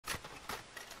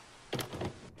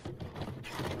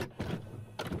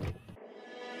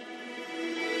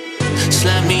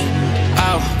slam me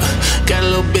out. Got a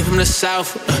little bit from the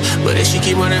south, but if she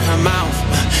keep running her mouth,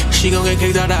 she gon' get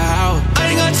kicked out the house. I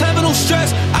ain't got time for no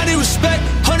stress, I need respect.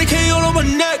 100K all on my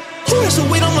neck, ooh, that's a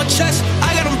weight on my chest.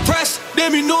 I got them pressed,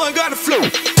 damn, you know I got the flow.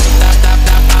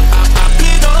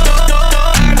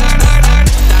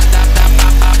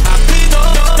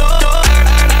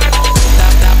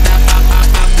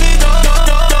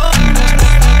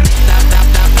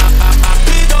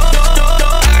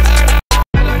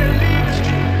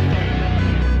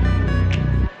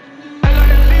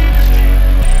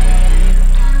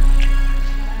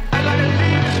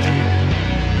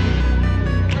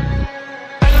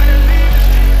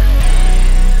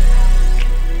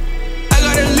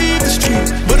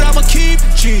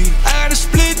 I gotta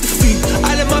split the fee,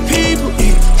 I let my people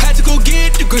eat. Had to go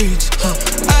get the greens,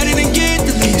 I didn't get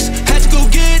the lease. Had to go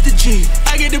get the G,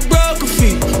 I get the broken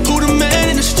feet. Who the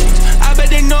man in the streets? I bet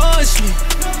they know it's me.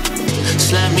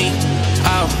 Slam me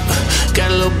out, got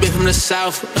a little bit from the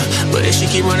south, but if she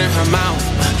keep running her mouth,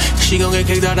 she gon' get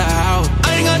kicked out the house.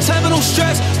 I ain't got time for no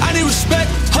stress, I need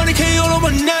respect. 100K all on my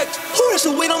neck, ooh, that's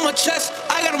a weight on my chest.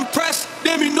 I got them pressed,